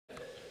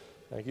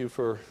Thank you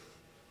for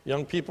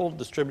young people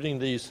distributing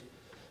these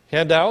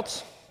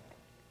handouts.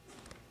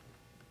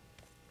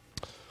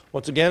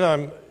 Once again,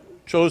 I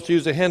chose to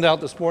use a handout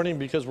this morning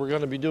because we're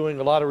going to be doing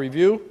a lot of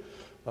review.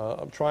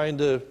 I'm trying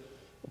to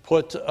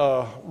put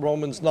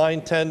Romans 9,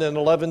 10, and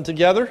 11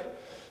 together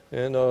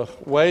in a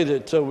way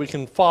that we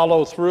can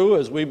follow through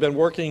as we've been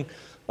working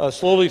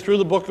slowly through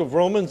the book of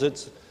Romans.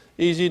 It's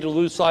easy to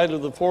lose sight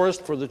of the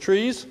forest for the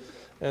trees,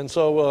 and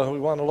so we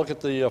want to look at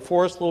the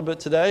forest a little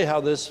bit today,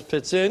 how this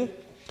fits in.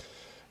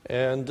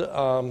 And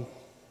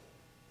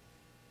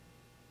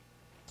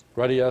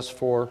ready us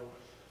for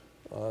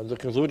the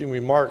concluding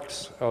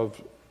remarks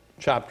of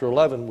chapter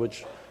 11,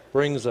 which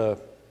brings a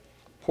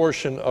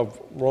portion of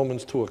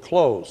Romans to a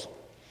close.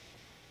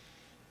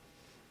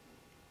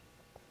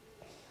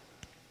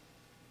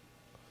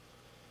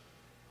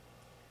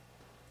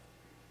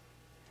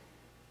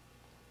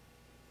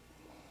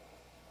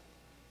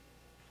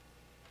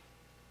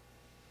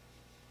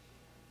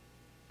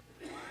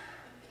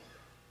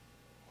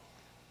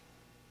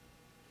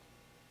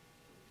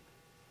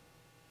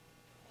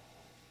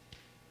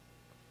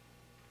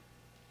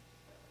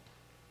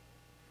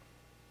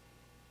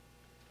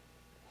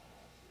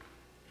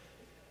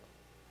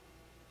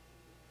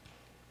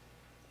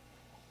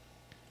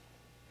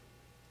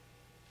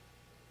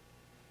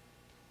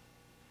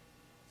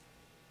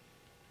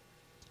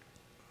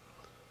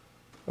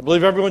 I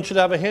believe everyone should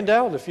have a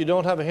handout. If you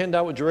don't have a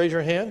handout, would you raise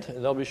your hand,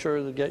 and they'll be sure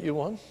to get you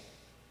one.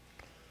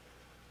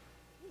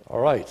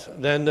 All right.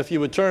 Then if you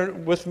would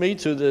turn with me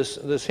to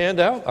this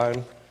handout,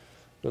 I'm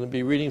going to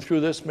be reading through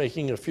this,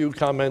 making a few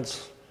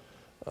comments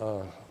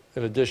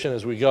in addition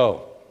as we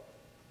go.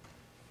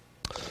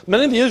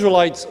 Many of the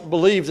Israelites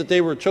believed that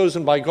they were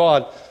chosen by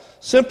God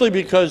simply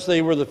because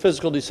they were the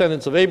physical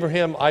descendants of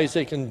Abraham,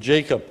 Isaac, and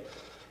Jacob.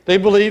 They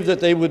believed that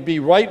they would be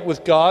right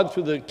with God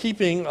through the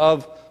keeping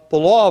of the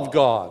law of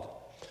God.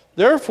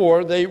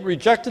 Therefore, they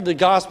rejected the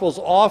gospel's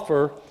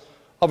offer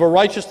of a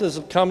righteousness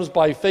that comes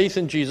by faith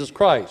in Jesus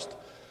Christ.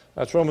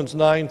 That's Romans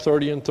 9,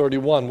 30 and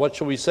 31. What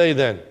shall we say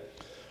then?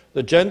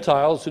 The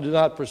Gentiles who do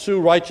not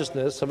pursue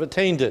righteousness have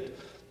attained it.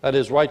 That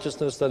is,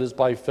 righteousness that is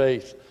by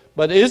faith.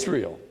 But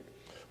Israel,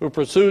 who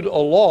pursued a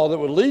law that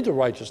would lead to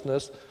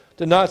righteousness,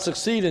 did not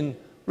succeed in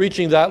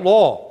reaching that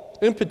law.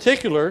 In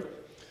particular,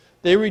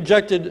 they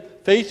rejected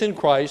faith in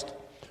Christ,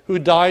 who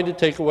died to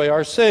take away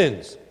our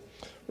sins.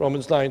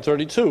 Romans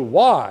 9:32.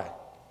 Why?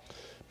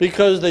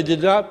 Because they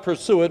did not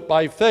pursue it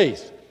by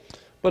faith,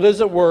 but as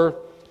it were,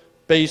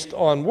 based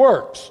on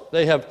works.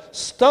 They have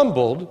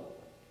stumbled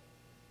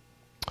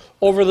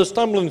over the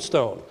stumbling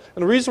stone.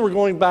 And the reason we're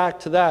going back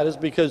to that is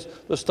because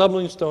the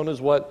stumbling stone is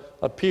what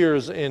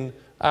appears in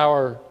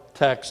our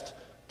text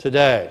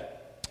today.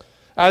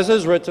 As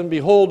is written,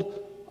 behold,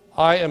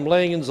 I am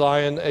laying in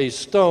Zion a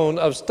stone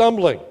of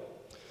stumbling.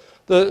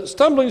 The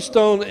stumbling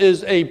stone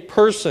is a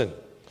person.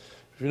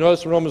 If you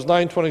notice in Romans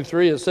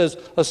 9:23, it says,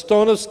 a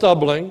stone of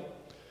stumbling,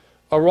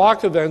 a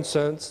rock of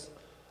incense,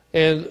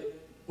 and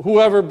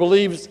whoever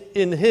believes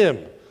in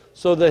him.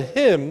 So the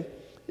him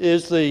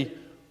is the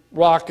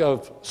rock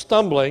of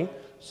stumbling,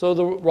 so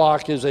the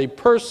rock is a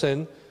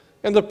person,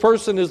 and the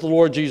person is the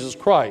Lord Jesus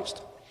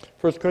Christ.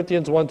 1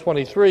 Corinthians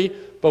 1:23,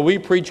 but we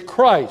preach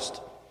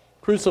Christ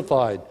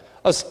crucified,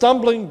 a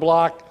stumbling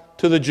block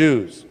to the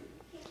Jews.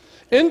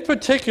 In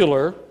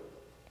particular,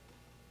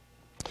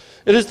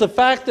 it is the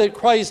fact that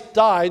Christ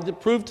died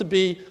that proved to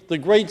be the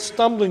great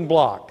stumbling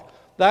block.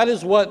 That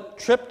is what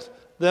tripped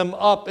them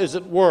up, as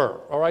it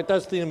were. All right,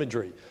 that's the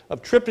imagery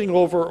of tripping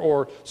over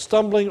or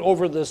stumbling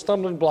over the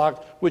stumbling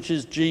block, which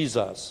is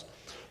Jesus.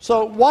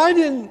 So why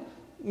didn't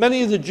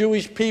many of the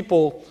Jewish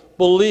people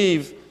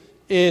believe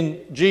in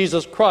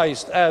Jesus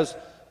Christ as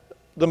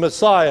the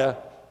Messiah,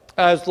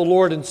 as the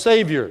Lord and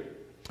Savior?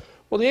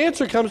 Well, the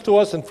answer comes to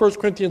us in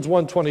 1 Corinthians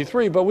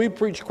 1:23, but we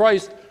preach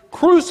Christ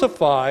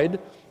crucified,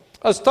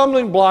 a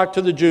stumbling block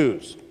to the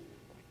Jews.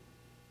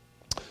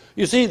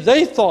 You see,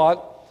 they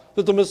thought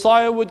that the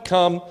Messiah would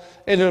come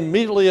and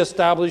immediately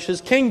establish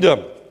his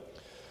kingdom.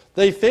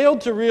 They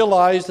failed to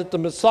realize that the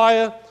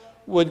Messiah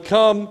would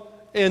come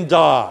and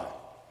die.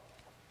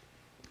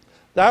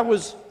 That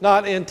was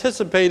not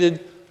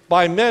anticipated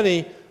by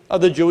many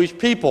of the Jewish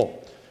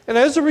people. And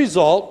as a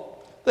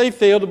result, they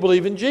failed to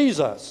believe in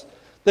Jesus.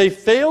 They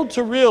failed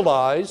to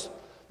realize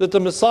that the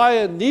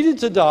Messiah needed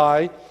to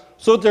die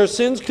so that their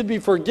sins could be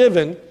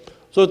forgiven,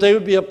 so that they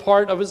would be a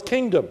part of his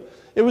kingdom.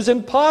 It was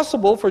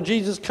impossible for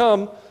Jesus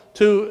come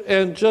to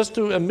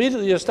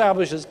immediately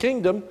establish his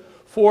kingdom,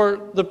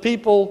 for the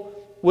people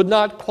would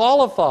not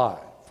qualify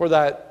for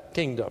that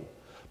kingdom.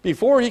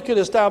 Before he could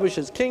establish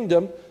his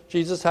kingdom,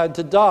 Jesus had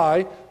to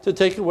die to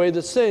take away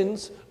the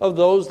sins of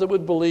those that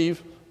would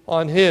believe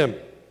on him.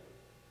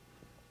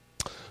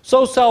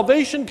 So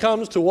salvation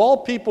comes to all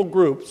people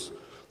groups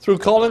through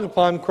calling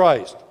upon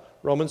Christ.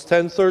 Romans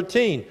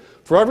 10:13.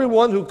 For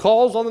everyone who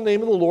calls on the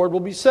name of the Lord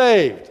will be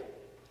saved.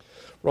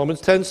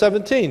 Romans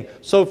 10:17.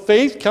 So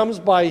faith comes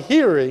by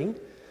hearing,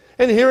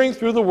 and hearing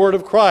through the word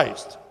of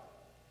Christ.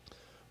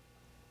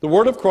 The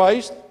word of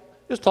Christ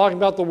is talking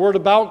about the word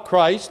about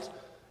Christ,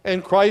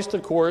 and Christ,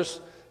 of course,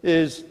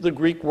 is the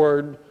Greek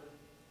word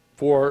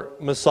for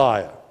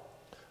Messiah.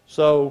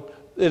 So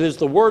it is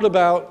the word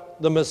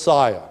about the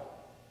Messiah.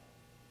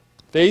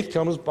 Faith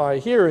comes by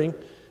hearing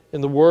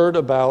in the word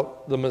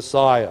about the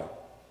Messiah.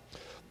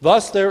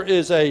 Thus, there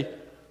is a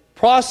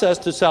process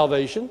to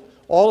salvation.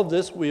 All of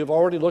this we have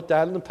already looked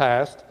at in the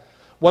past.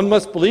 One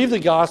must believe the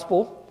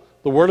gospel,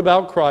 the word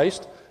about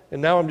Christ,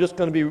 and now I'm just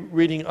going to be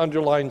reading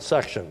underlined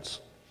sections.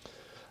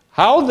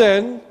 How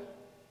then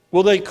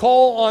will they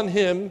call on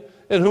him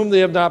in whom they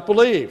have not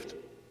believed?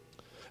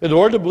 In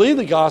order to believe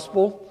the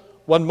gospel,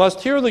 one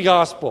must hear the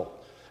gospel.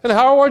 And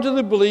how are they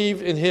to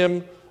believe in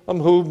him of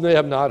whom they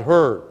have not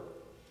heard?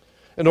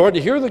 In order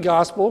to hear the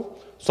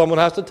gospel, someone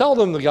has to tell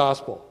them the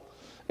gospel.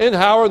 And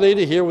how are they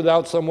to hear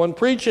without someone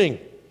preaching?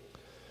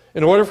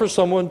 In order for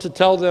someone to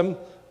tell them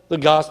the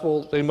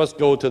gospel, they must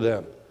go to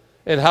them.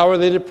 And how are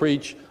they to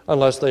preach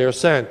unless they are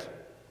sent?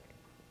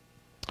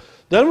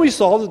 Then we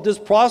saw that this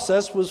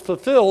process was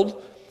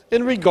fulfilled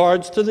in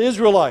regards to the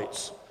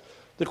Israelites.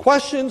 The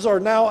questions are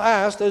now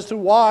asked as to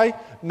why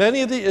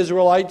many of the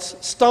Israelites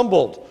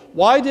stumbled.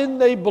 Why didn't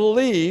they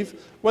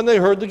believe when they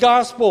heard the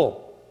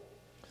gospel?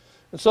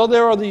 And so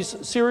there are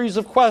these series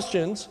of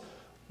questions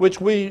which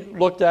we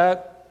looked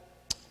at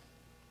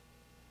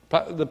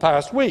the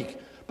past week.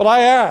 But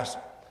I asked,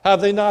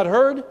 have they not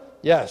heard?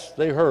 Yes,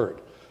 they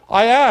heard.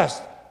 I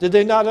asked, did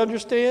they not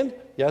understand?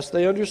 Yes,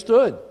 they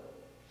understood.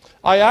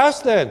 I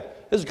asked then,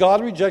 has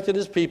God rejected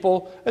his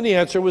people? And the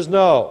answer was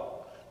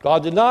no.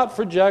 God did not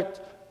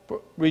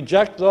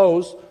reject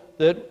those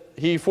that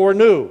he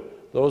foreknew,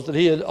 those that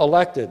he had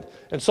elected.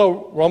 And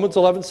so Romans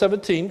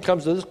 11:17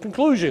 comes to this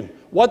conclusion.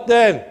 What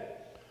then?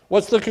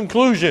 What's the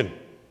conclusion?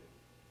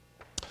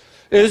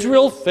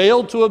 Israel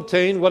failed to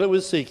obtain what it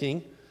was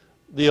seeking.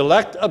 The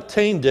elect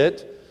obtained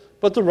it,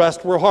 but the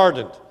rest were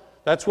hardened.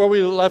 That's where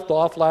we left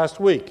off last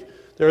week.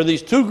 There are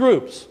these two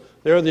groups.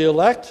 There are the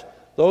elect,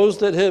 those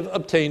that have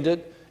obtained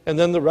it, and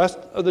then the rest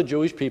of the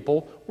Jewish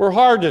people were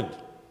hardened.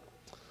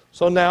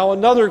 So now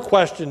another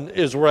question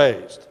is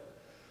raised.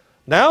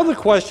 Now the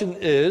question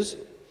is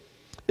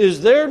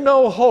there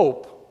no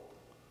hope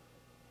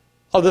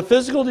of the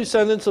physical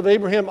descendants of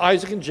Abraham,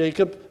 Isaac, and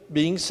Jacob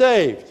being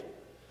saved?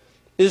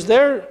 Is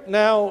there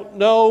now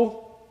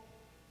no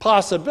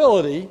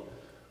possibility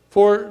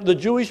for the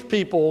Jewish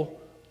people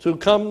to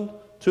come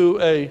to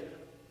a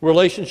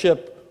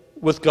relationship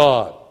with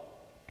God?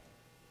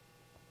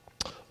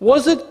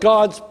 Was it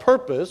God's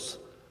purpose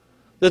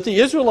that the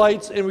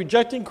Israelites, in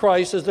rejecting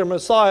Christ as their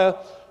Messiah,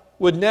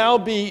 would now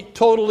be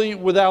totally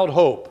without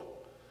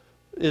hope?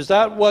 Is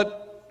that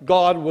what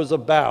God was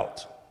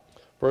about?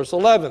 Verse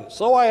 11,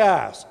 so I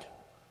ask,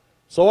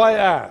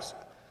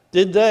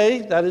 did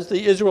they, that is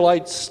the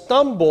Israelites,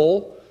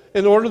 stumble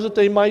in order that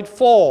they might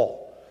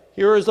fall?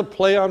 Here is a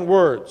play on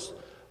words.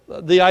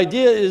 The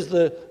idea is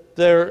that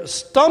their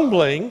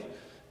stumbling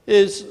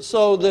is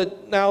so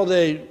that now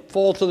they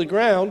fall to the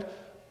ground.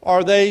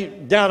 Are they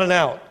down and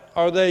out?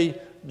 Are they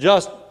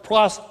just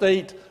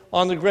prostrate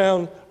on the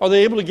ground? Are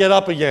they able to get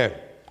up again?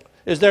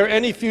 Is there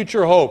any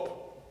future hope?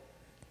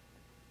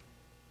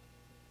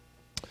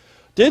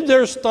 Did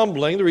their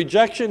stumbling, the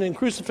rejection and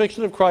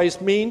crucifixion of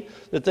Christ, mean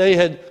that they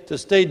had to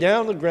stay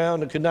down on the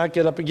ground and could not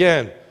get up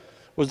again?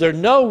 Was there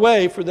no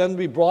way for them to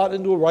be brought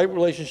into a right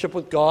relationship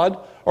with God?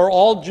 Or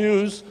all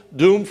Jews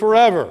doomed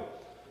forever?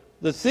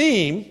 The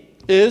theme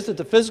is that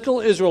the physical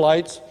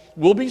Israelites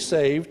will be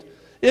saved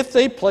if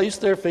they place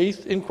their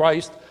faith in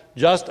Christ,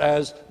 just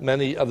as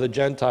many of the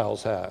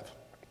Gentiles have.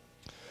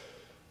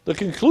 The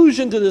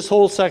conclusion to this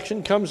whole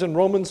section comes in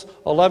Romans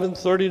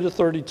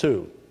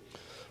 11:30-32.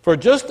 For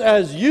just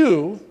as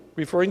you,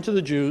 referring to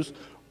the Jews,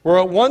 were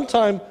at one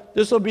time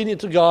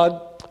disobedient to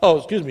God,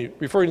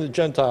 referring to the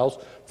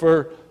Gentiles,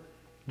 for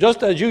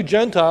just as you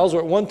Gentiles were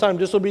at one time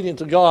disobedient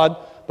to God,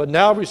 but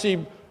now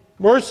receive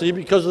mercy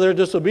because of their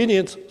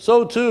disobedience,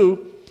 so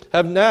too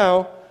have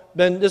now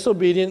been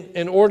disobedient,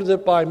 in order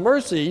that by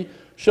mercy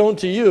shown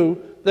to you,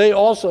 they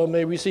also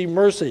may receive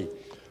mercy.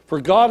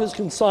 For God has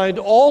consigned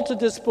all to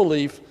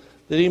disbelief,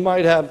 that he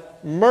might have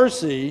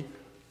mercy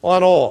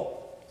on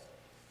all.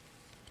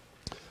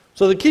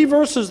 So the key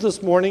verses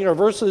this morning are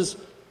verses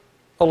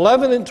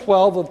 11 and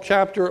 12 of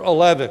chapter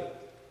 11.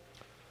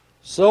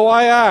 So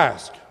I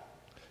ask,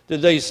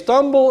 did they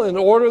stumble in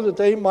order that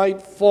they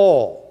might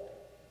fall?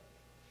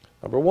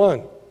 Number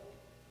one,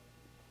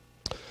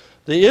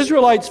 the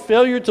Israelites'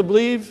 failure to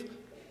believe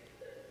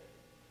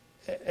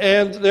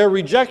and their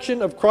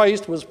rejection of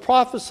Christ was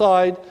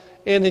prophesied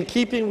and in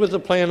keeping with the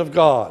plan of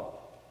God.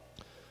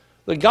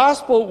 The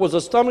gospel was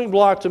a stumbling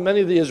block to many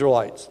of the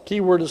Israelites.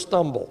 Key word is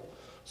stumble.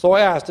 So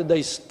I asked, did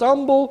they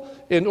stumble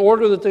in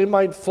order that they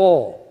might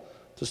fall?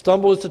 To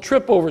stumble is to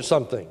trip over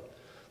something.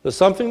 The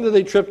something that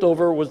they tripped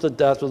over was the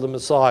death of the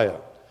Messiah.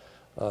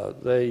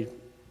 They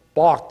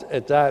balked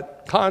at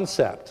that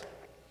concept.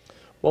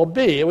 Well,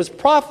 B, it was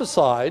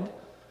prophesied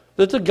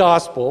that the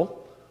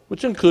gospel,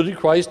 which included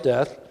Christ's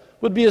death,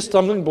 would be a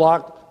stumbling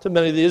block to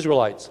many of the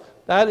Israelites.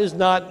 That is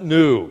not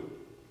new.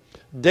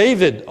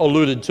 David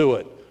alluded to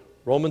it.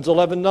 Romans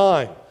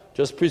 11:9,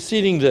 just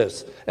preceding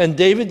this. And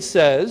David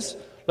says,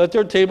 Let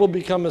their table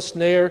become a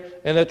snare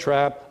and a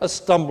trap, a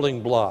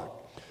stumbling block.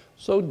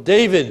 So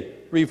David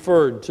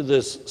referred to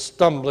this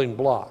stumbling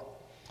block.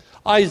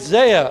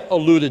 Isaiah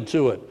alluded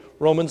to it,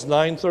 Romans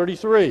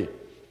 9:33.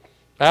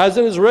 As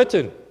it is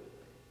written,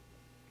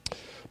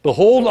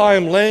 behold, I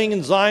am laying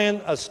in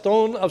Zion a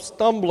stone of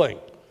stumbling,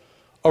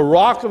 a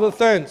rock of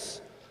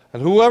offense,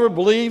 and whoever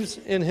believes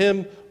in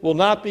him will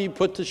not be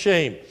put to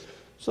shame.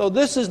 So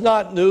this is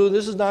not new.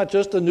 This is not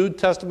just a New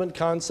Testament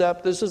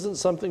concept. This isn't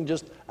something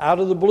just out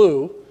of the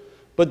blue.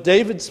 But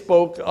David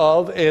spoke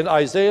of, and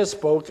Isaiah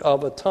spoke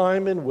of, a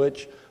time in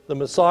which the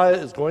Messiah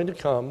is going to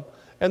come,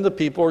 and the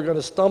people are going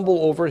to stumble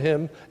over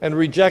him and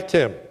reject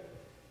him.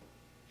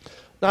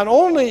 Not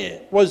only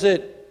was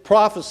it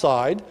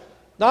prophesied,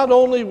 not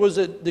only was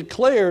it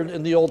declared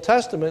in the Old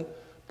Testament,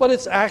 but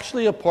it's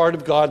actually a part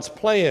of God's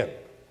plan.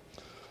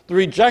 The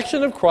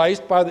rejection of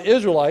Christ by the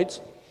Israelites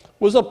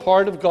was a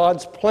part of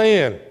God's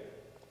plan.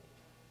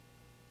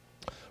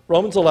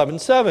 Romans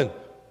 11:7.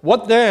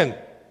 What then?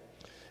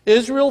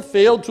 Israel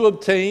failed to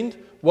obtain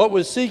what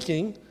was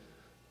seeking.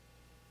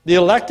 The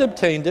elect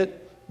obtained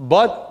it,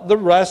 but the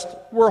rest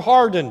were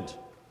hardened.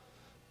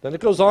 Then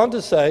it goes on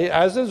to say,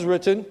 as is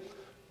written,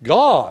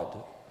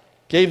 God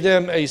gave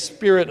them a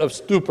spirit of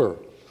stupor,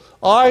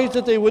 eyes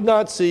that they would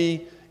not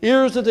see,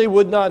 ears that they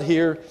would not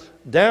hear,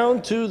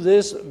 down to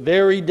this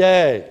very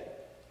day.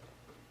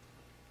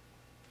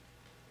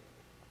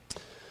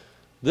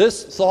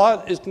 This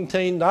thought is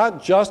contained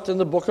not just in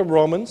the book of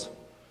Romans,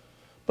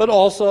 but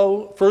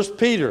also 1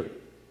 Peter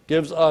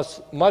gives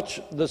us much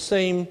the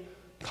same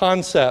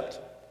concept.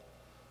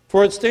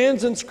 For it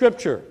stands in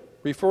Scripture,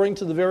 referring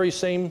to the very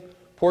same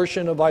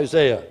portion of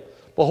Isaiah.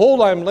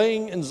 Behold, I am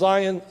laying in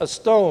Zion a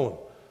stone,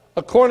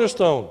 a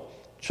cornerstone,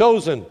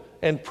 chosen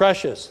and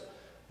precious,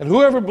 and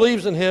whoever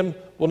believes in him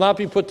will not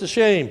be put to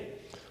shame.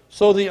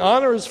 So the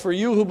honor is for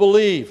you who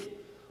believe,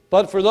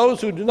 but for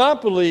those who do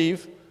not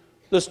believe,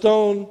 the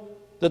stone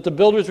that the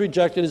builders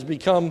rejected has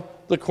become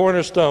the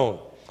cornerstone,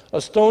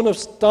 a stone of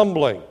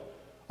stumbling,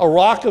 a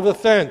rock of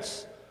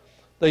offense.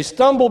 They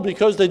stumbled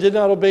because they did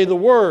not obey the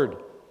word.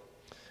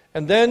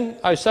 And then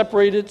I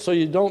separate it so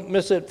you don't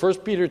miss it.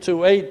 1 Peter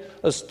 2:8,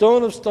 a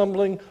stone of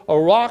stumbling, a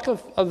rock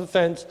of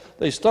offense.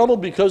 They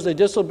stumbled because they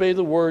disobeyed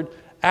the word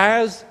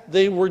as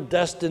they were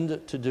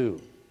destined to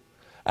do,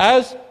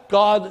 as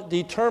God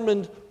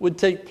determined would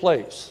take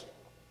place.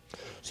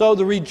 So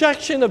the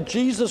rejection of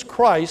Jesus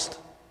Christ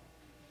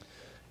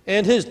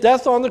and his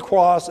death on the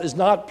cross is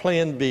not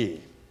plan B.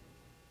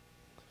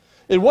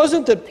 It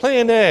wasn't that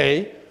plan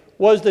A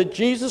was that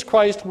Jesus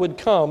Christ would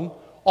come,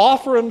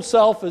 offer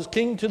himself as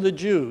king to the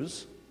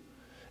Jews,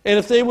 and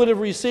if they would have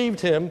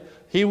received him,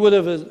 he would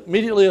have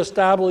immediately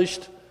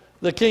established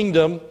the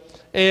kingdom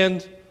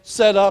and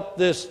set up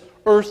this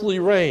earthly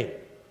reign.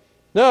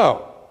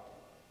 No.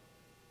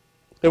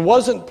 It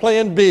wasn't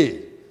plan B.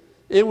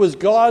 It was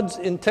God's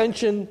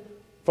intention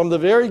from the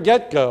very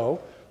get-go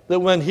that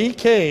when he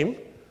came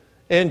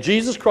and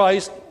Jesus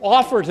Christ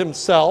offered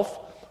himself,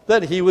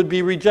 that he would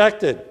be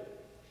rejected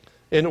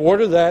in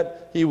order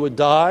that he would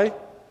die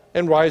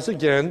and rise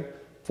again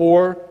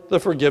for the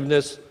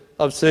forgiveness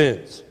of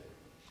sins.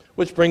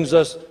 Which brings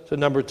us to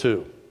number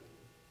 2.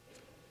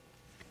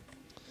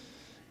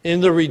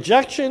 In the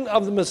rejection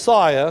of the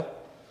Messiah,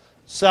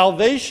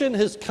 salvation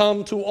has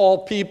come to all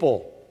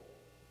people.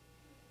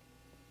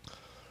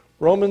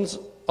 Romans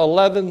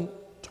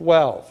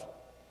 11:12.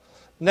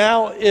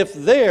 Now, if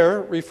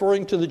there,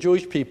 referring to the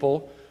Jewish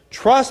people,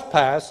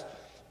 trespass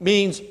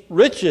means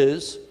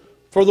riches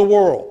for the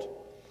world.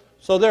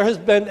 So there has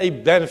been a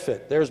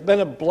benefit. There's been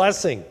a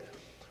blessing.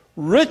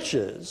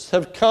 Riches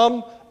have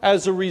come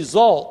as a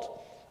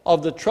result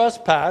of the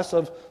trespass,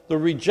 of the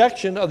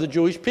rejection of the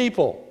Jewish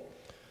people.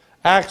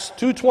 Acts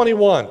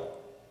 2:21.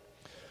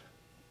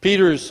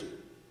 Peter's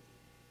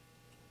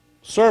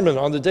sermon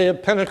on the day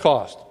of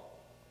Pentecost.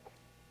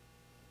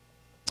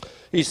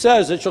 He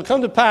says, it shall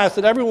come to pass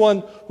that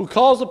everyone who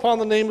calls upon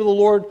the name of the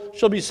Lord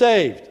shall be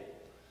saved.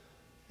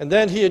 And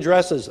then he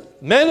addresses,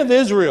 men of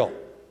Israel,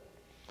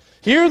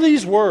 hear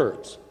these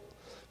words.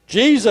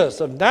 Jesus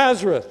of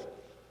Nazareth,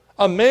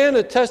 a man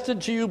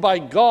attested to you by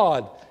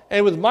God,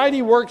 and with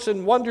mighty works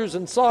and wonders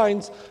and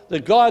signs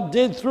that God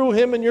did through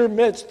him in your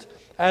midst,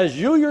 as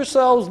you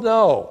yourselves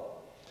know.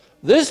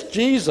 This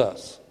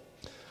Jesus,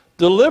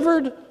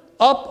 delivered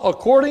up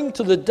according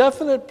to the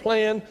definite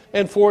plan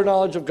and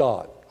foreknowledge of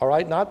God. All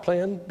right, not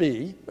plan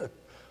B.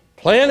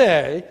 Plan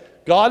A,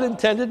 God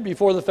intended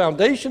before the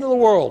foundation of the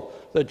world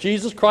that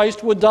Jesus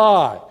Christ would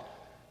die.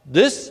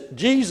 This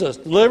Jesus,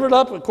 delivered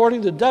up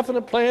according to the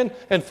definite plan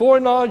and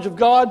foreknowledge of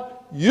God,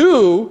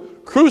 you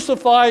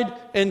crucified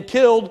and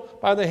killed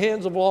by the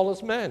hands of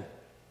lawless men.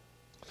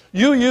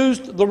 You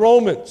used the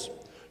Romans.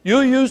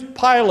 You used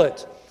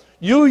Pilate.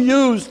 You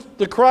used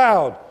the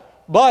crowd.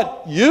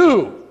 But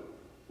you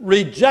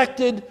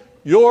rejected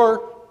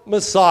your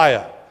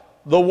Messiah,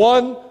 the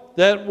one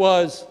that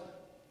was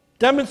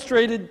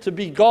demonstrated to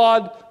be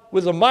God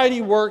with the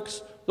mighty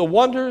works, the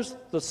wonders,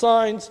 the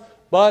signs,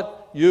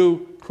 but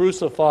you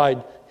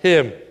crucified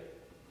him.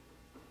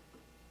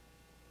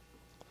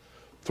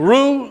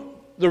 Through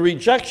the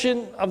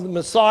rejection of the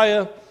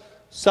Messiah,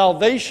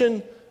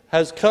 salvation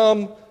has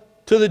come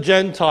to the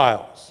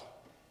Gentiles.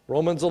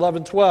 Romans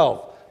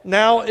 11:12.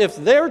 Now, if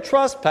their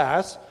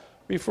trespass,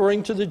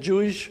 referring to the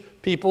Jewish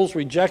people's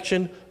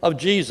rejection of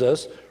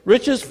Jesus,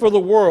 riches for the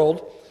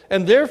world,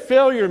 and their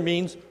failure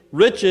means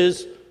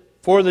riches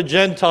for the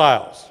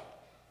Gentiles.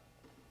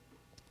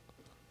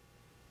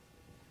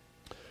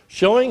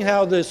 Showing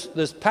how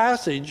this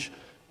passage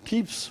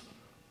keeps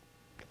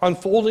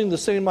unfolding the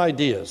same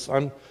ideas.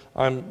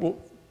 I'm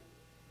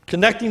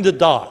connecting the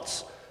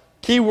dots.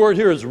 Key word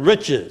here is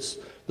riches.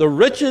 The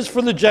riches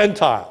for the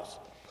Gentiles.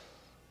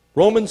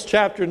 Romans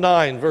chapter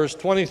 9, verse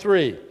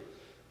 23.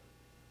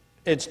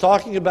 It's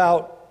talking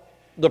about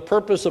the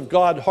purpose of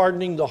God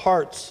hardening the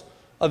hearts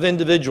of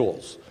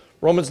individuals.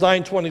 Romans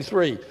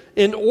 9:23.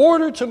 In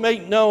order to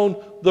make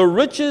known the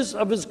riches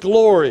of his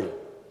glory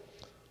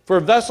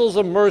for vessels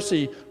of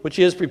mercy, which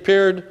he has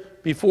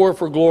prepared before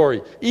for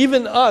glory.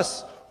 Even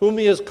us, whom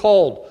he has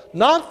called,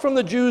 not from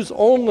the Jews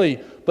only,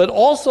 but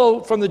also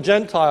from the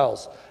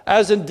Gentiles.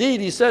 As indeed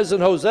he says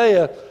in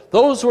Hosea,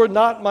 those who are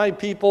not my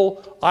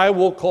people, I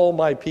will call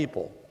my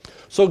people.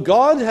 So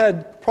God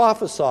had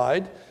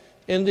prophesied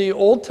in the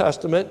Old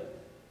Testament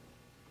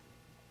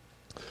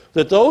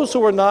that those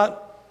who are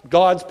not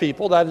God's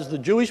people, that is the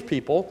Jewish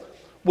people,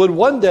 would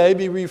one day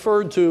be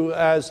referred to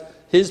as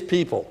his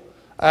people,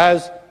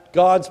 as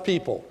God's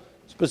people,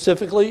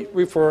 specifically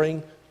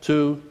referring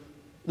to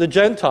the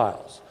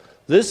Gentiles.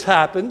 This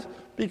happened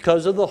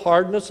because of the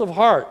hardness of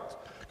heart.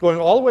 Going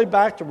all the way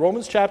back to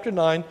Romans chapter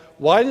 9,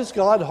 why does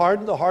God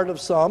harden the heart of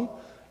some?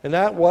 And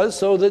that was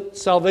so that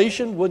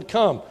salvation would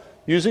come.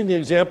 Using the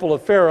example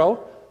of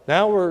Pharaoh,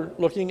 now we're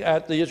looking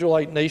at the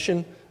Israelite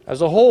nation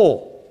as a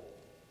whole.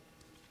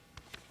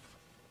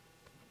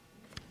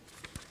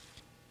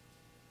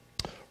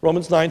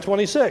 Romans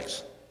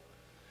 9:26.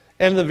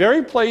 And in the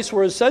very place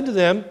where it said to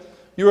them,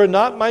 you are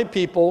not my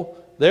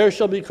people, there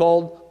shall be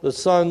called the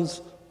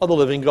sons of the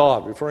living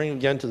God. Referring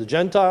again to the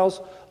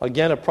Gentiles,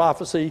 again a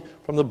prophecy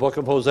from the book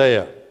of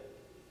Hosea.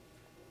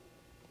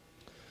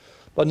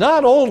 But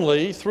not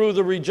only through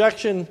the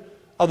rejection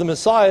of the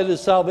Messiah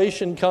does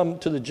salvation come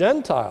to the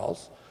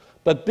Gentiles,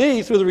 but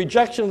B, through the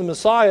rejection of the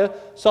Messiah,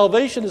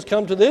 salvation has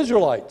come to the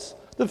Israelites,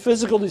 the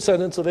physical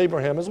descendants of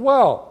Abraham as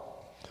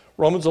well.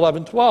 Romans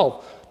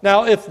 11:12.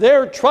 Now, if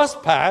their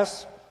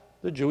trespass,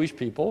 the Jewish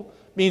people,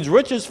 means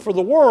riches for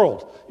the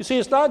world. You see,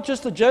 it's not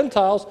just the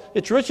Gentiles,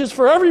 it's riches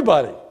for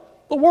everybody,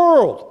 the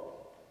world.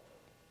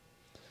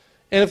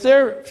 And if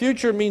their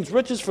future means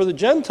riches for the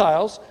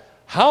Gentiles,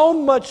 how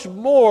much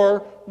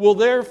more will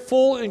their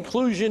full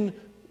inclusion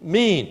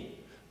mean?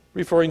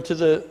 Referring to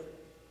the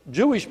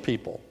Jewish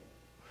people.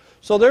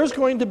 So there's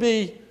going to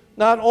be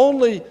not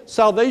only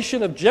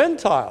salvation of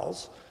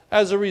Gentiles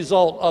as a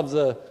result of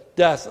the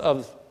death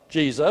of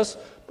Jesus,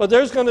 but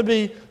there's going to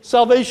be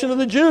salvation of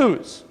the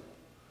Jews.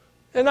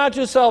 And not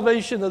just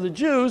salvation of the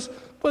Jews,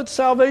 but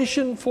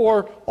salvation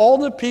for all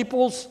the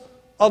peoples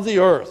of the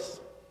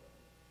earth.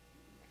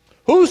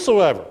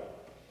 Whosoever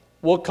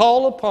will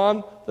call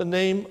upon the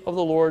name of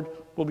the Lord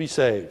will be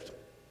saved.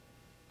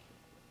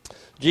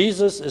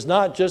 Jesus is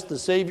not just the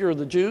Savior of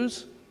the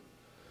Jews.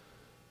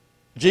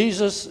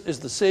 Jesus is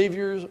the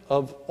Savior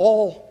of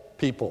all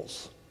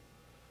peoples.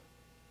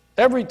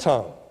 Every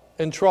tongue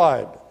and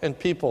tribe and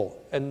people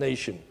and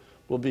nation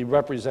will be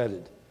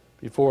represented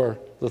before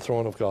the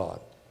throne of God.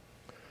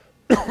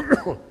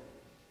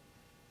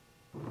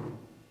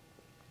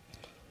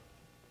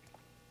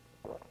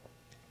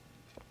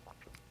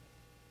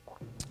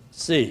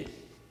 C.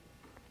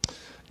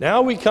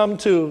 Now we come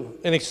to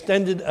an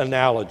extended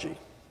analogy.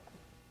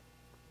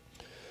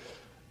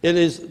 It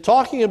is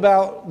talking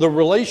about the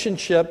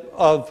relationship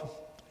of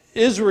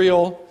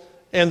Israel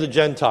and the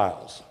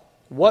Gentiles.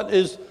 What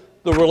is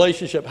the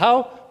relationship?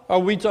 How are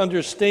we to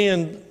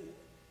understand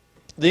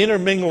the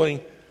intermingling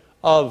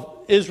of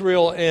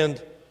Israel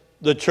and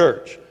the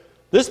church?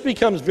 This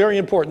becomes very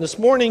important. This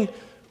morning,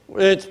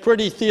 it's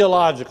pretty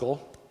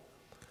theological.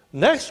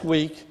 Next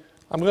week,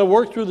 I'm going to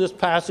work through this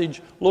passage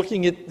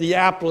looking at the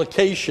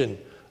application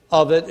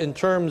of it in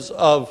terms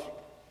of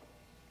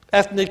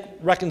ethnic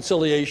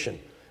reconciliation,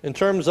 in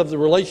terms of the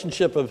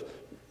relationship of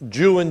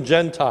Jew and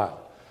Gentile.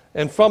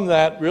 And from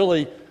that,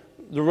 really,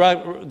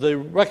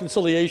 the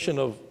reconciliation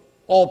of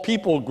all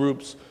people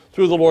groups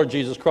through the Lord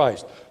Jesus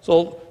Christ.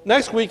 So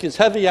next week is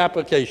heavy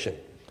application.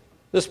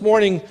 This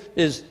morning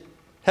is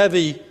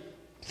heavy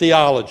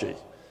theology.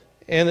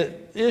 And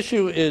the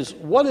issue is,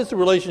 what is the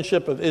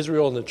relationship of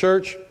Israel and the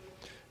church?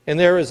 And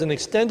there is an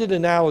extended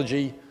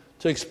analogy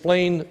to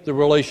explain the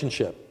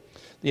relationship.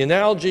 The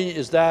analogy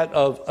is that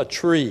of a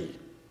tree.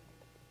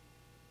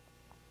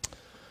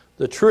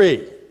 The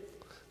tree.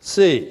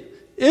 See,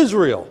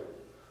 Israel,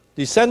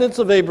 descendants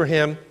of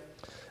Abraham,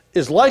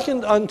 is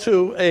likened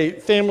unto a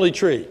family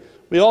tree.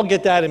 We all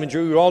get that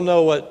imagery. We all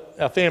know what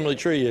a family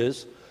tree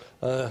is.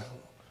 We're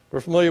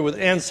familiar with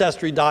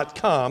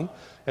Ancestry.com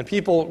and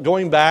people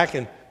going back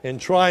and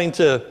trying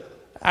to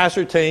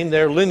ascertain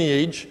their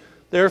lineage,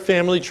 their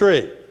family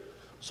tree.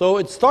 So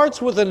it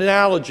starts with an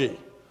analogy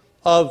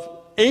of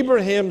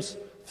Abraham's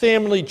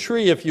family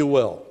tree, if you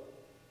will.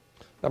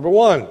 Number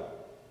one,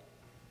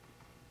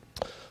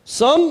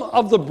 some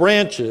of the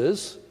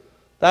branches,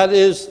 back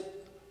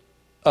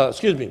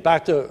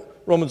to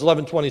Romans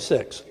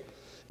 11:26.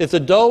 If the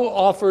dough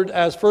offered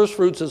as first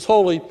fruits is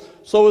holy,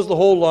 so is the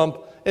whole lump,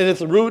 and if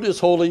the root is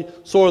holy,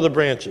 so are the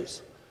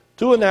branches.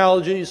 Two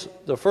analogies.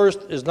 The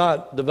first is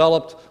not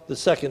developed, the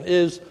second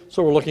is,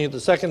 so we're looking at the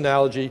second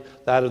analogy,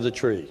 that of the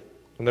tree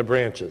and the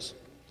branches.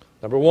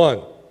 Number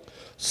one,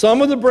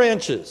 some of the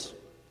branches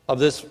of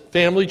this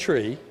family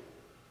tree,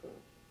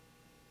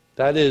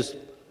 that is,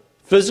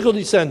 physical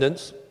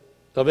descendants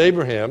of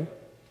Abraham,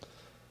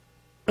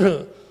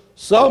 of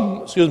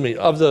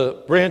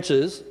the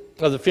branches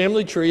of the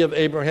family tree of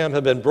Abraham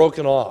have been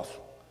broken off.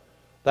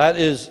 That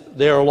is,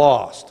 they are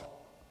lost.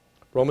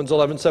 Romans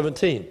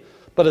 11:17.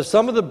 But if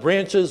some of the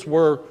branches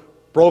were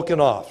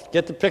broken off,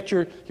 get the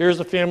picture, here's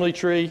the family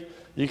tree,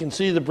 you can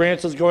see the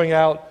branches going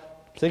out,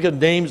 think of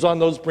names on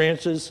those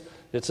branches,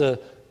 it's a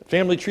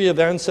family tree of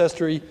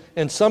ancestry,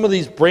 and some of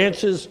these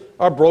branches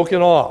are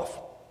broken off.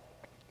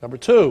 Number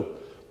two,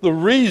 the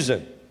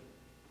reason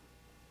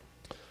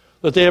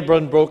that they have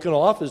been broken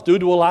off is due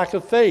to a lack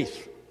of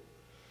faith.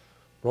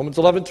 Romans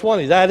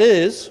 11:20, that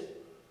is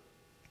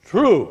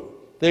true.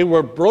 They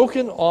were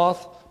broken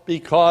off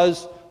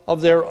because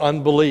of their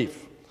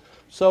unbelief.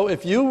 So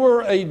if you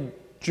were a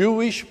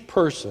Jewish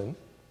person,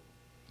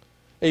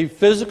 a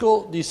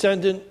physical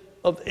descendant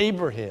of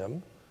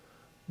Abraham,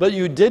 but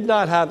you did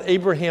not have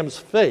Abraham's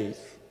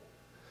faith,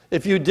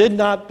 if you did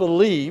not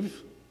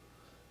believe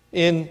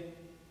in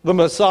the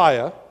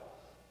Messiah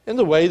in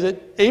the way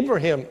that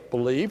Abraham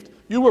believed,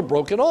 you were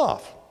broken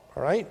off.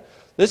 All right?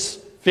 This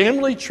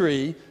family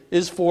tree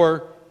is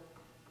for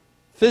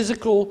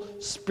physical,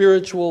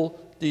 spiritual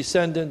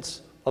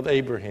descendants of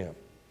Abraham.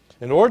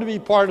 In order to be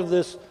part of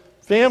this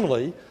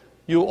family,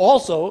 you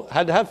also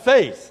had to have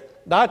faith.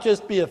 Not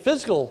just be a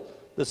physical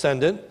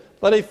descendant,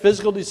 but a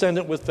physical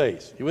descendant with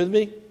faith. You with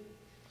me?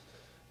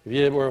 If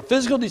you were a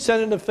physical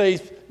descendant of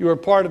faith, you were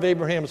part of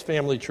Abraham's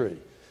family tree.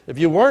 If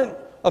you weren't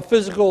a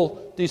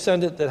physical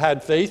descendant that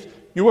had faith,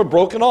 you were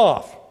broken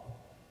off.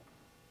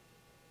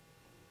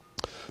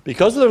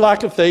 Because of their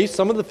lack of faith,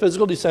 some of the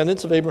physical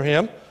descendants of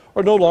Abraham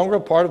are no longer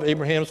a part of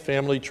Abraham's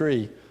family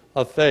tree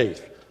of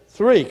faith.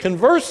 3,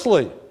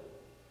 conversely,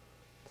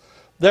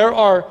 there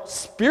are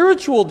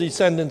spiritual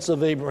descendants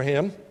of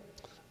Abraham,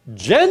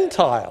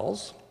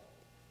 Gentiles,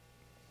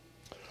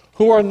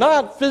 who are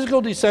not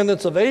physical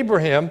descendants of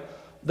Abraham.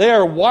 They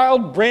are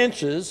wild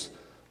branches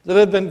that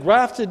have been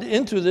grafted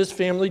into this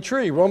family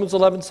tree. Romans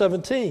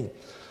 11:17.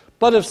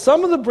 But if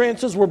some of the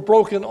branches were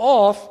broken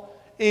off,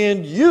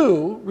 and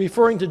you,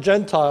 referring to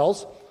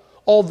Gentiles,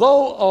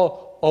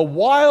 although a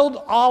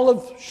wild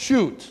olive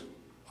shoot,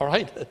 all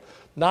right,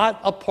 not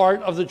a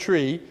part of the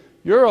tree,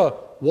 you're a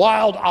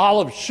wild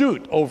olive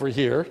shoot over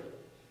here,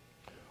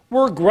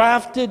 were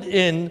grafted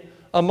in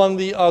among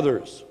the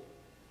others.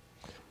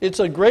 It's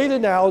a great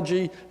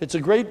analogy. It's a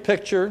great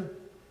picture.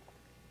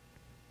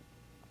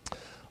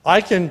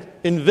 I can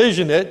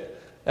envision it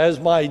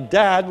as my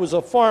dad was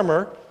a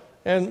farmer,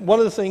 and one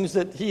of the things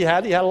that he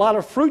had a lot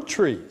of fruit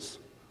trees.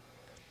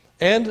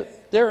 And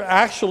there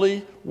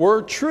actually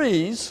were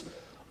trees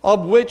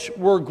of which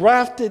were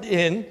grafted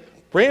in,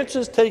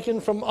 branches taken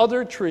from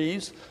other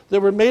trees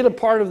that were made a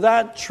part of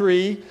that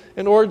tree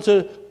in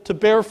order to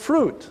bear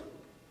fruit.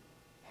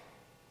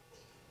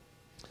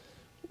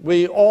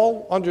 We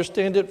all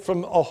understand it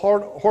from a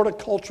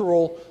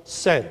horticultural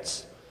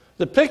sense.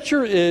 The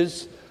picture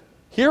is,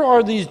 here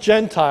are these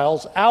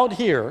Gentiles out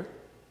here,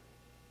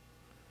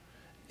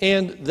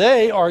 and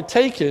they are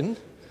taken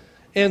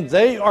and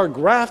they are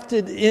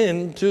grafted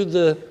into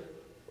the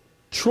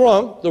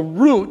trunk, the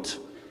root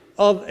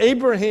of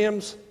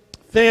Abraham's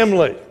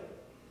family.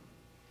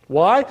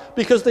 Why?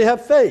 Because they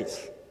have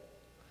faith.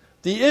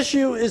 The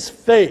issue is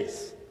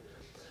faith.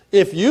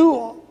 If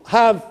you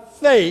have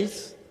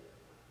faith,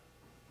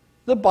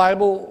 the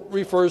Bible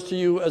refers to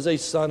you as a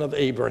son of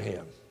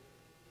Abraham.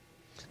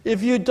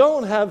 If you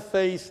don't have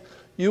faith,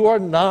 you are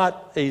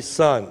not a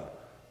son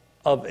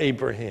of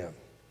Abraham.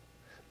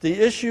 The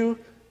issue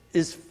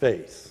is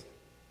faith.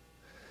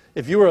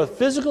 If you were a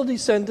physical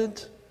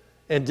descendant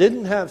and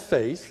didn't have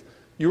faith,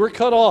 you were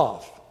cut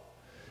off.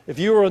 If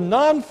you were a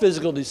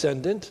non-physical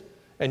descendant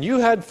and you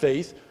had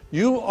faith,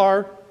 you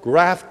are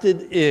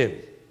grafted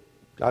in.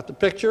 Got the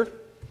picture?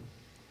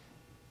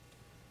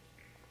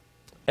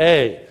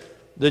 A,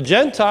 the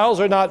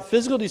Gentiles are not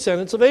physical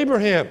descendants of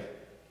Abraham.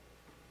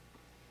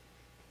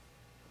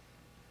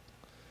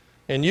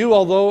 And you,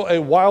 although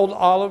a wild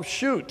olive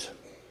shoot.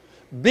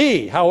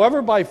 B,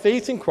 however, by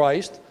faith in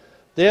Christ,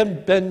 they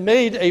have been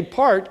made a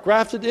part,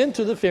 grafted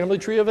into the family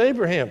tree of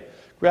Abraham,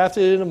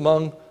 grafted in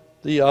among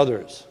the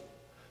others.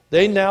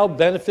 They now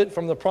benefit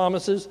from the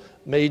promises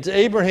made to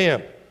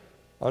Abraham.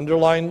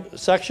 Underlined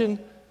section,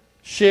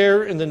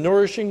 share in the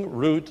nourishing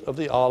root of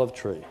the olive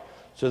tree.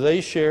 So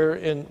they share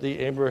in the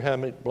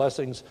Abrahamic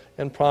blessings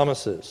and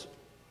promises.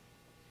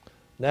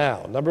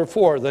 Now, number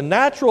 4, the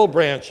natural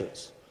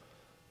branches,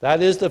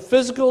 that is the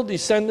physical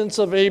descendants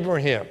of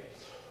Abraham,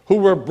 who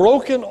were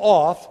broken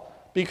off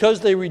because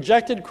they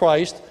rejected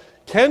Christ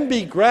can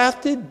be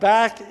grafted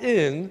back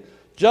in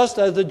just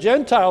as the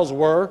Gentiles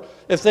were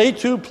if they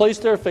too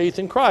placed their faith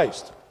in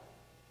Christ.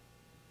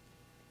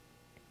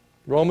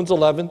 Romans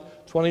 11,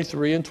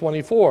 23 and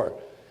 24.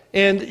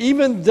 And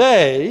even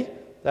they,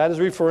 that is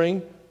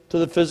referring to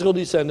the physical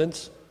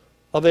descendants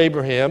of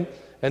Abraham,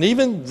 and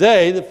even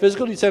they, the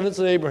physical descendants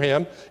of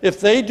Abraham,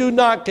 if they do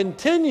not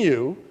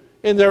continue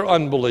in their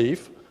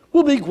unbelief,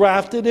 will be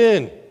grafted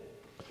in.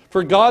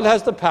 For God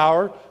has the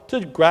power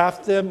to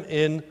graft them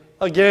in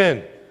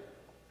again.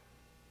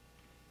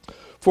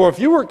 For if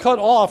you were cut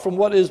off from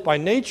what is by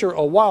nature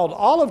a wild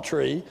olive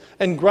tree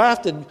and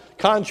grafted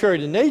contrary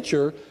to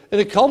nature in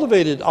a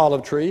cultivated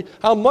olive tree,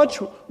 how much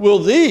will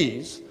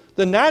these,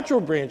 the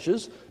natural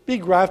branches, be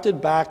grafted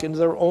back into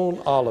their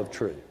own olive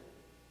tree?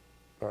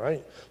 All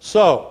right.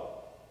 So,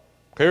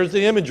 here's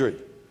the imagery.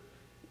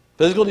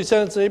 Physical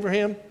descendants of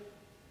Abraham,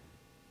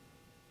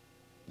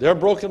 they're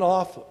broken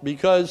off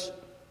because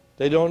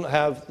they don't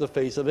have the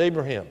faith of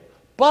Abraham.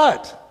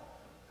 But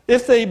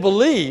if they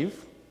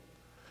believe,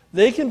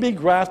 they can be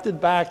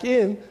grafted back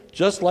in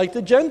just like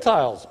the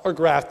Gentiles are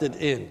grafted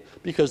in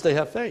because they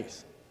have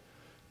faith.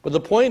 But the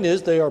point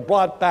is they are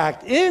brought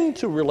back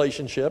into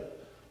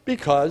relationship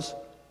because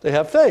they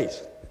have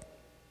faith.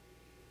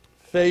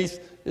 Faith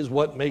is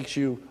what makes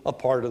you a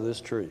part of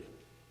this tree.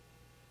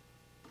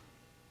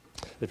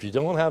 If you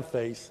don't have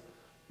faith,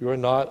 you are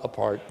not a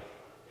part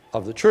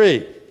of the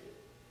tree.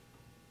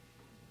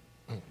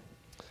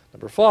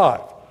 Number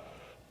 5.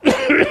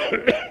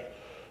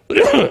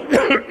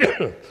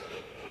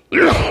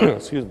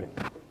 Excuse me.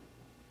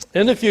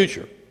 In the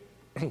future,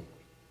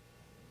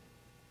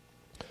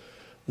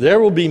 there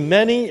will be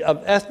many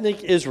of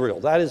ethnic Israel,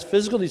 that is,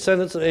 physical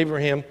descendants of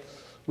Abraham,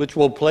 which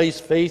will place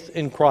faith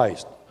in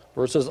Christ.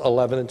 Verses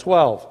 11 and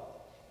 12.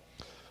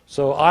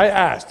 So I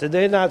asked, did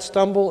they not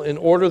stumble in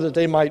order that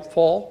they might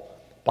fall?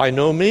 By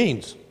no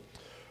means.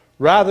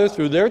 Rather,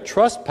 through their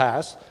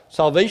trespass,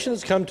 salvation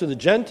has come to the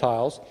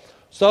Gentiles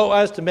so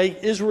as to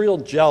make Israel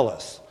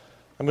jealous.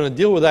 I'm going to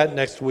deal with that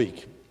next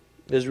week,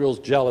 Israel's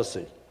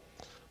jealousy.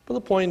 But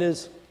the point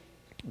is,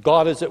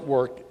 God is at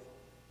work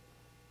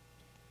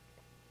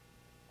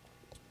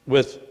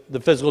with the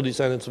physical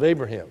descendants of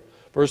Abraham.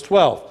 Verse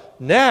 12.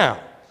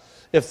 Now,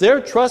 if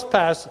their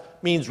trespass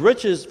means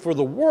riches for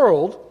the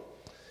world,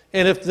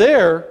 and if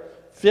their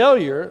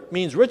failure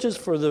means riches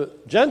for the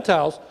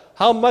Gentiles,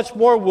 how much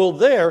more will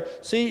their,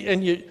 see,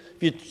 and if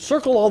you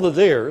circle all the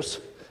theirs,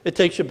 it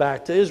takes you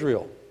back to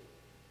Israel.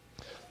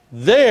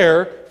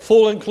 Their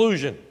full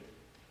inclusion.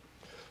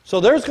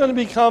 So there's going to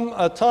become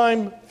a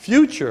time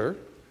future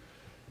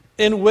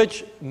in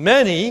which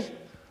many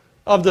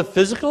of the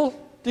physical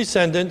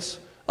descendants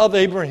of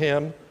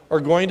Abraham are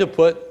going to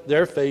put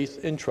their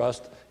faith and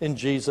trust in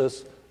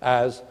Jesus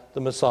as the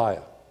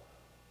Messiah,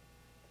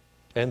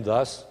 and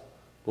thus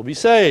will be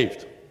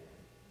saved.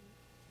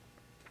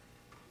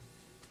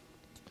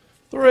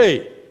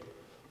 3.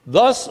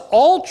 Thus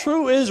all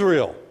true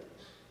Israel,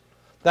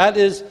 that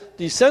is,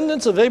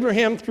 descendants of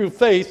Abraham through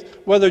faith,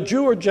 whether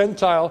Jew or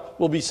Gentile,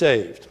 will be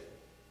saved.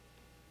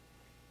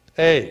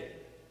 A.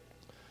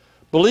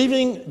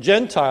 Believing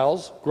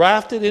Gentiles,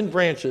 grafted in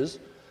branches,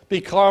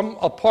 become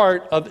a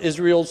part of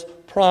Israel's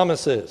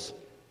promises.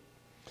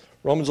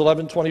 Romans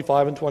 11,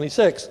 25 and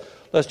 26.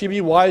 Lest you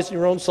be wise in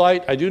your own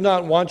sight, I do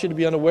not want you to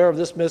be unaware of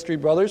this mystery,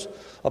 brothers.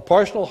 A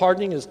partial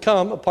hardening has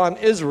come upon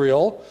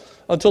Israel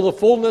until the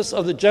fullness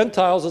of the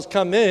Gentiles has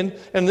come in,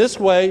 and this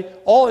way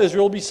all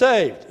Israel will be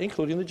saved,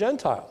 including the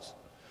Gentiles,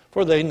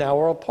 for they now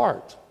are a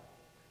part.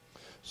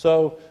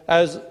 So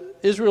as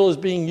Israel is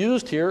being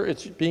used here,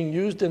 it's being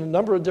used in a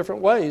number of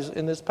different ways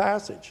in this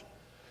passage.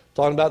 It's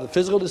talking about the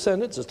physical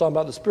descendants, it's talking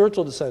about the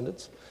spiritual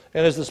descendants,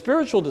 and as the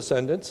spiritual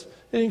descendants,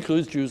 it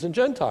includes Jews and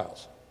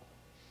Gentiles.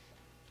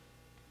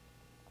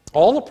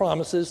 All the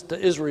promises to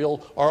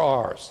Israel are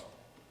ours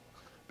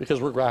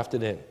because we're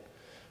grafted in.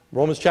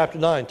 Romans chapter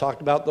 9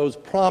 talked about those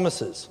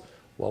promises.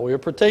 Well, we are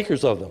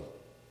partakers of them.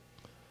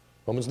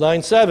 Romans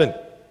 9:7.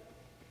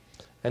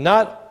 And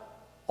not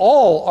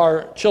all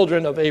are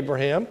children of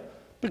Abraham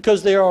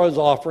because they are his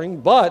offspring,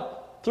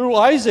 but through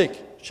Isaac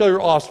shall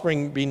your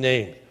offspring be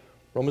named.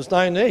 Romans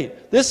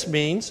 9:8. This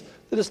means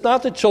that it's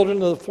not the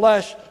children of the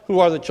flesh who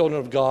are the children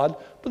of God,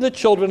 but the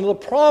children of the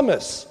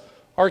promise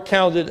are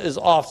counted as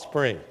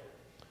offspring.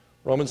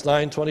 Romans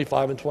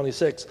 9:25 and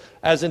 26.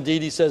 As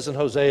indeed he says in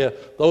Hosea,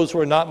 those who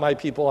are not my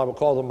people, I will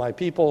call them my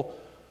people.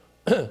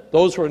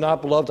 Those who are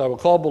not beloved, I will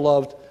call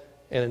beloved.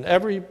 And in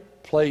every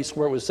place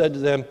where it was said to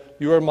them,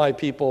 you are my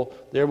people,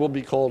 there will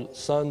be called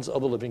sons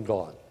of the living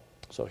God.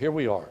 So here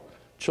we are,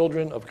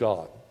 children of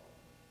God,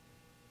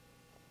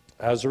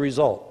 as a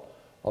result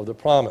of the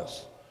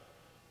promise.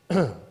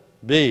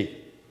 B,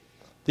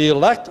 the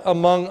elect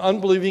among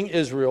unbelieving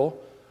Israel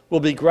will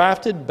be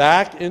grafted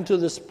back into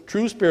this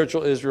true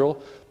spiritual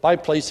Israel by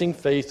placing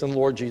faith in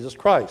Lord Jesus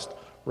Christ.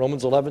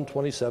 Romans 11,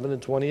 27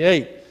 and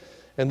 28.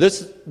 And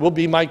this will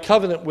be my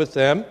covenant with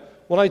them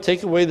when I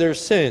take away their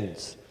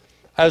sins.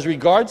 As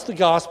regards the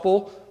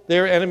gospel, they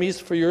are enemies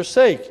for your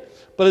sake.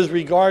 But as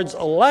regards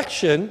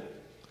election,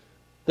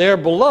 they are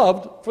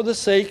beloved for the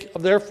sake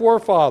of their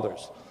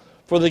forefathers.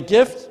 For the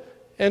gift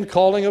and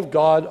calling of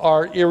God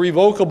are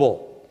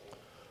irrevocable.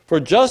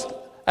 For just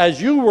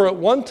as you were at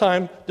one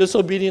time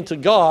disobedient to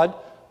God,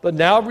 but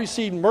now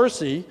receive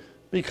mercy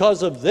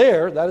because of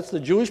their, that is the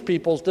Jewish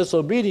people's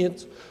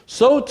disobedience,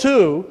 so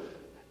too,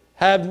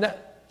 Romans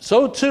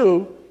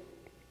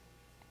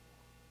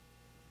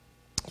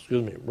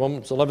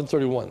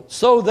 11:31.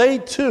 So they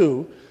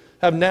too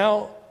have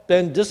now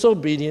been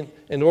disobedient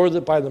in order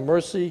that by the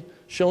mercy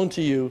shown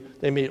to you,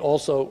 they may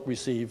also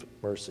receive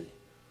mercy.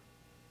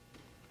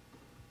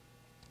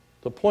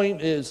 The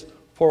point is,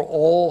 for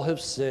all have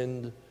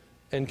sinned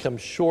and come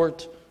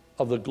short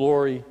of the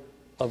glory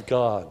of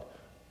God.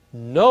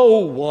 No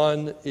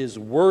one is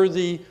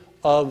worthy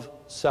of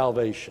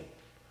salvation.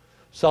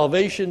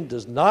 Salvation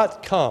does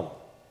not come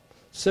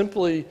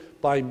simply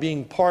by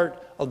being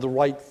part of the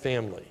right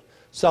family.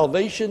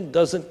 Salvation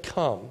doesn't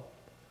come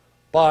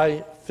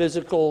by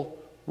physical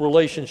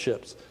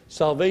relationships.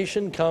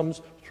 Salvation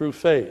comes through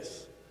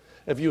faith.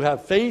 If you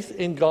have faith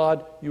in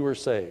God, you are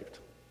saved.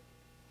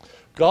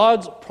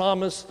 God's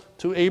promise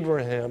to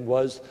Abraham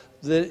was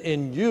that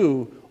in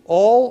you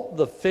all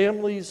the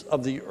families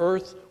of the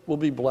earth will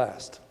be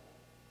blessed.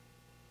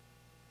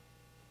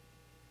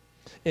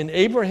 In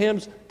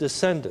Abraham's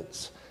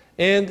descendants,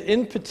 and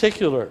in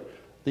particular,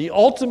 the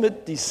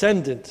ultimate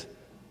descendant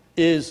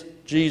is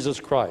Jesus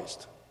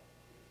Christ,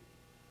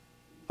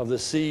 of the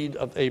seed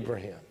of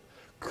Abraham.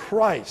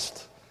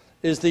 Christ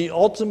is the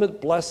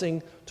ultimate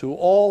blessing to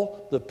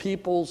all the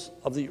peoples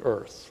of the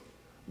earth,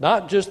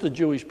 not just the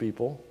Jewish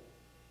people,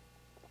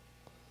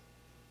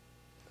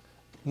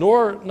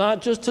 nor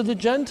not just to the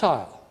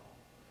Gentile,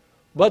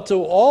 but to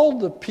all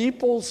the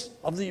peoples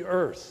of the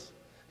earth.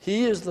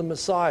 He is the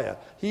Messiah.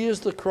 He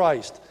is the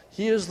Christ.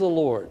 He is the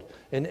Lord.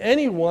 And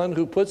anyone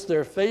who puts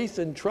their faith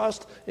and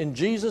trust in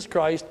Jesus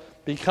Christ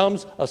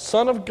becomes a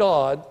son of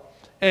God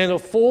and a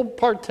full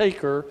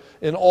partaker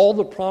in all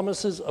the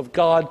promises of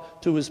God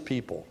to his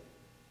people.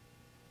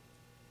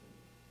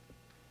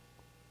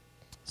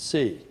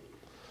 C.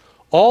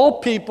 All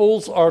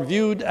peoples are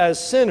viewed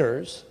as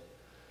sinners,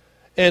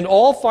 and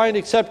all find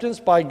acceptance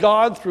by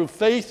God through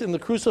faith in the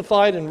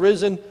crucified and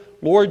risen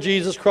Lord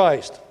Jesus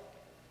Christ.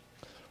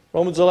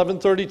 Romans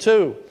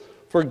 11:32.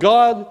 For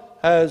God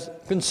has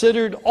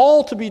considered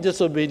all to be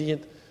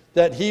disobedient,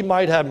 that he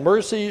might have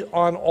mercy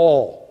on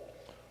all.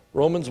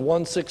 Romans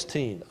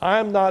 1:16. I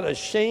am not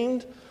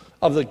ashamed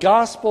of the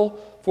gospel,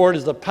 for it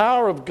is the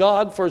power of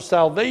God for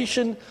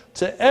salvation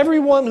to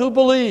everyone who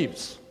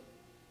believes,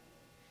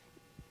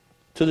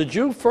 to the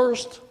Jew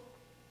first,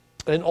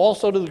 and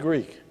also to the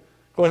Greek.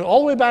 Going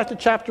all the way back to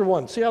chapter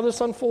 1. See how this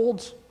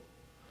unfolds?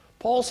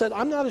 Paul said,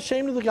 I'm not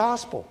ashamed of the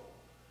gospel.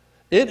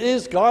 It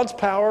is God's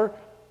power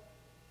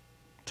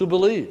to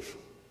believe.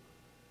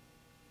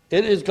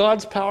 It is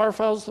God's power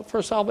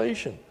for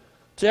salvation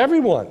to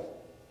everyone.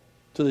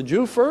 To the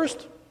Jew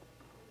first,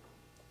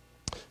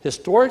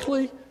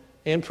 historically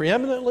and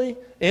preeminently,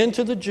 and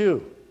to the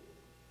Jew.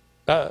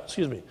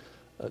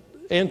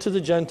 And to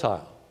the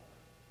Gentile.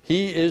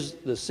 He is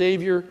the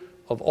Savior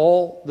of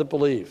all that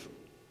believe.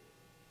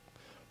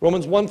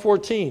 Romans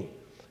 1:14.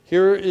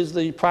 Here is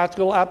the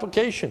practical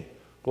application,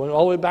 going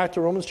all the way back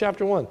to Romans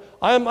chapter 1.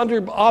 I am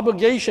under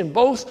obligation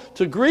both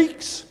to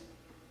Greeks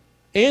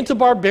and to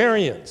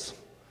barbarians,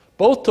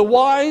 both to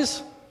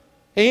wise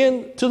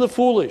and to the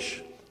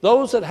foolish,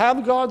 those that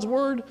have God's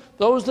word,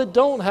 those that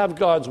don't have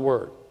God's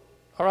word.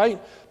 All right?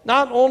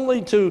 Not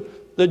only to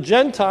the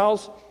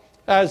Gentiles,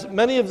 as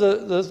many of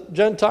the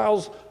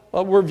Gentiles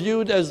were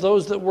viewed as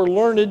those that were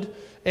learned,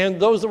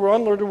 and those that were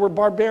unlearned were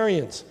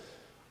barbarians.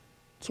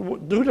 So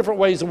two different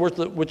ways in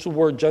which the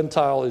word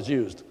Gentile is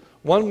used.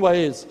 One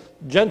way is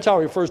Gentile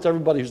refers to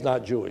everybody who's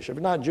not Jewish. If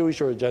you're not Jewish,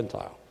 you're a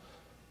Gentile.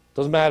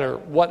 Doesn't matter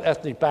what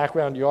ethnic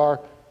background you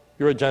are,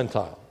 you're a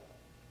Gentile.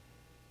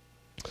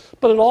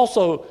 But it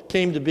also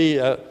came to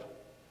be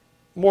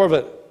more of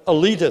an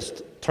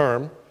elitist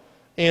term,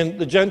 and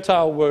the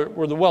Gentile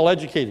were the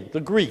well-educated,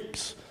 the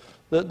Greeks,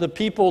 the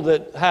people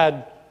that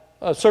had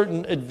a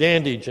certain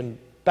advantage and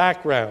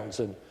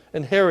backgrounds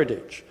and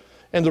heritage.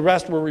 And the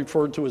rest were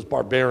referred to as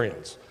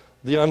barbarians,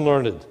 the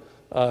unlearned,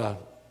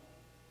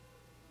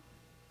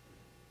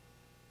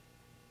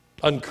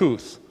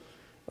 uncouth,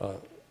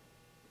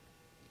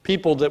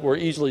 people that were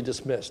easily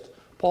dismissed.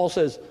 Paul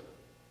says,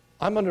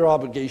 I'm under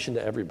obligation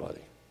to everybody.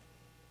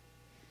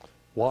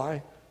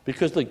 Why?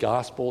 Because the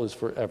gospel is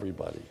for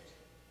everybody.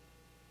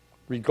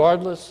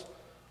 Regardless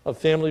of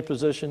family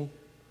position,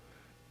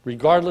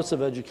 regardless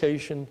of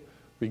education,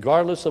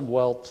 regardless of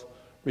wealth,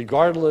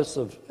 regardless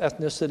of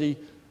ethnicity,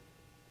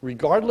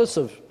 regardless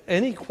of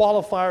any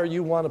qualifier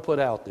you want to put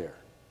out there.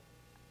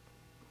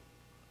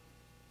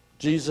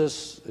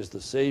 Jesus is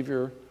the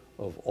Savior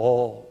of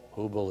all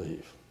who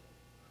believe.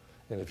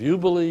 And if you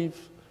believe,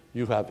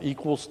 you have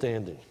equal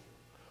standing.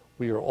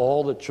 We are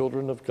all the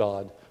children of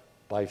God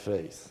by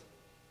faith.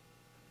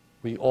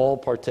 We all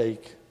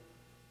partake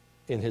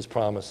in his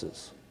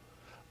promises.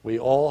 We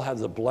all have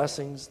the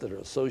blessings that are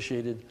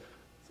associated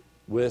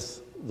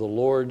with the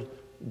Lord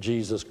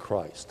Jesus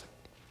Christ.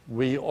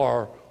 We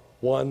are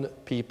one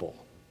people.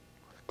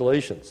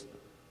 Galatians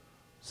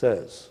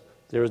says,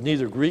 there is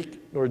neither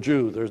Greek nor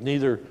Jew, there is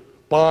neither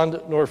bond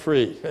nor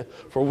free,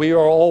 for we are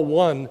all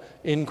one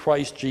in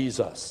Christ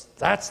Jesus.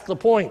 That's the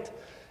point.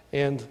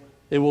 And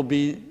it will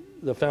be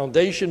the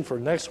foundation for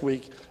next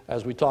week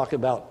as we talk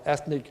about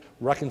ethnic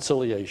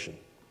reconciliation.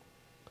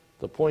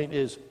 The point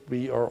is,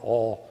 we are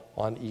all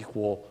on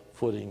equal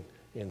footing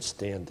and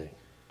standing.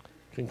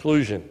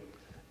 Conclusion.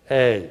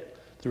 A,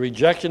 the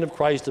rejection of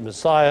Christ the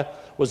Messiah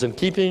was in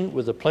keeping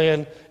with the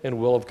plan and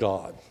will of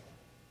God.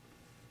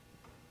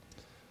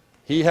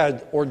 He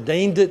had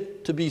ordained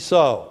it to be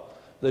so,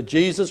 that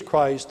Jesus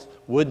Christ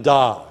would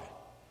die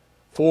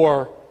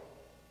for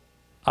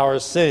our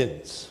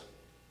sins.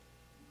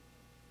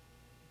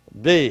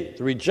 B,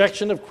 the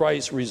rejection of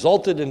Christ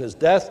resulted in his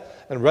death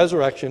and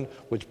resurrection,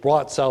 which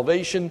brought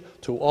salvation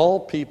to all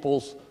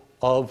peoples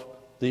of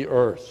the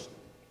earth.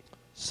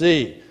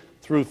 C,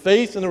 through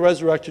faith in the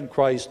resurrected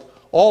Christ,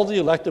 all the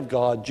elect of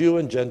God, Jew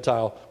and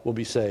Gentile, will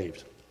be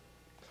saved.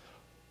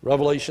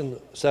 Revelation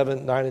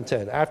 7, 9, and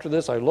 10. After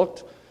this I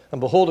looked, and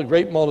behold, a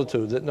great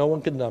multitude that no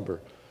one could number,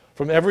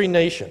 from every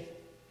nation,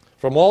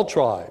 from all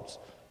tribes,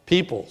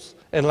 peoples,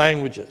 and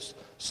languages,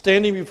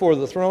 standing before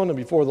the throne and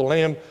before the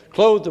Lamb,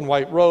 clothed in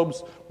white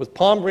robes, with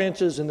palm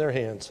branches in their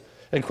hands,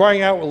 and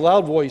crying out with a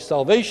loud voice,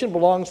 salvation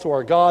belongs to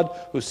our God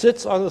who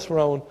sits on the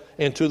throne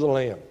and to the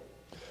Lamb.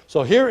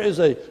 So here is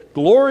a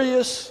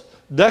glorious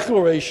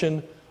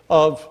declaration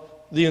of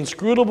the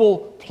inscrutable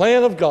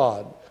plan of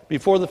God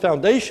before the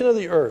foundation of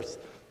the earth,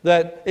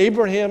 that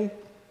Abraham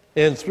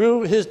and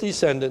through his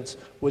descendants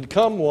would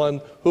come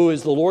one who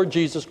is the Lord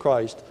Jesus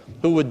Christ,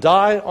 who would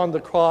die on the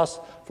cross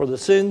for the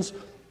sins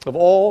of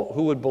all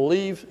who would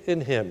believe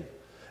in him.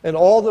 And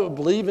all that would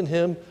believe in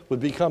him would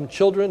become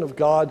children of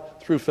God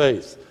through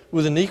faith,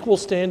 with an equal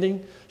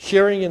standing,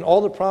 sharing in all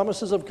the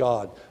promises of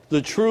God,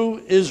 the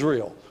true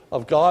Israel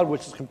of God,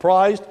 which is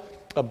comprised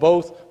of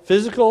both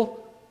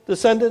physical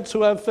descendants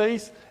who have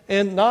faith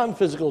and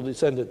non-physical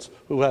descendants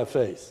who have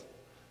faith.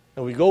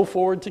 And we go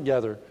forward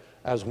together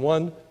as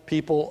one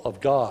people of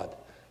God,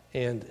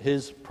 and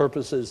his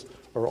purposes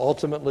are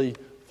ultimately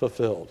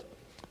fulfilled.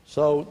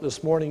 So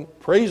this morning,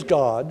 praise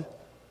God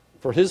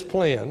for his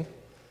plan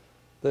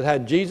that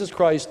had Jesus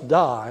Christ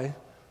die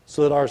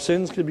so that our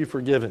sins could be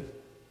forgiven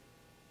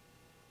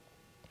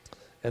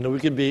and that we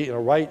could be in a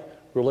right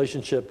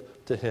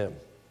relationship to him.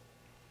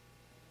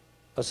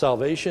 A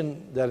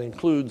salvation that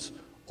includes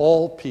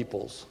all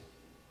peoples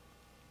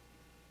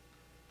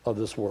of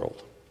this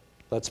world.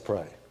 Let's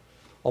pray.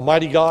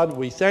 Almighty God,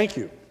 we thank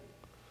you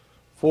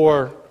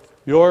for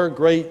your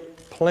great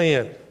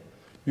plan,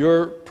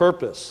 your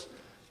purpose,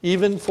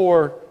 even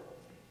for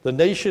the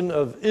nation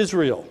of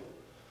Israel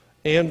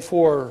and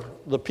for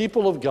the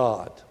people of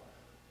God,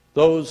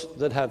 those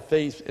that have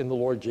faith in the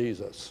Lord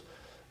Jesus.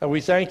 And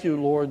we thank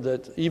you, Lord,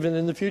 that even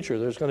in the future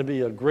there's going to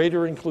be a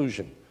greater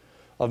inclusion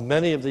of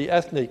many of the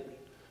ethnic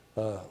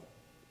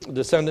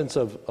descendants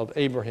of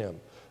Abraham.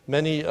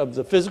 Many of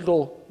the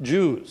physical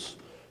Jews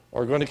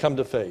are going to come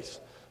to faith.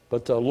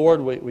 But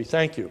Lord, we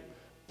thank you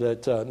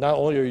that not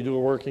only are you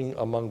doing working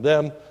among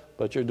them,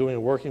 but you're doing a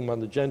working among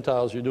the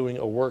Gentiles. You're doing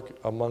a work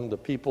among the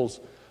peoples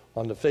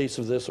on the face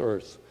of this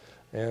earth.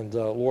 And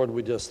Lord,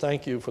 we just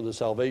thank you for the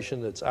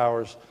salvation that's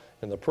ours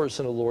in the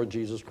person of Lord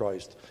Jesus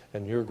Christ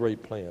and your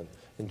great plan.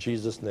 In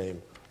Jesus'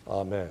 name,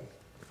 amen.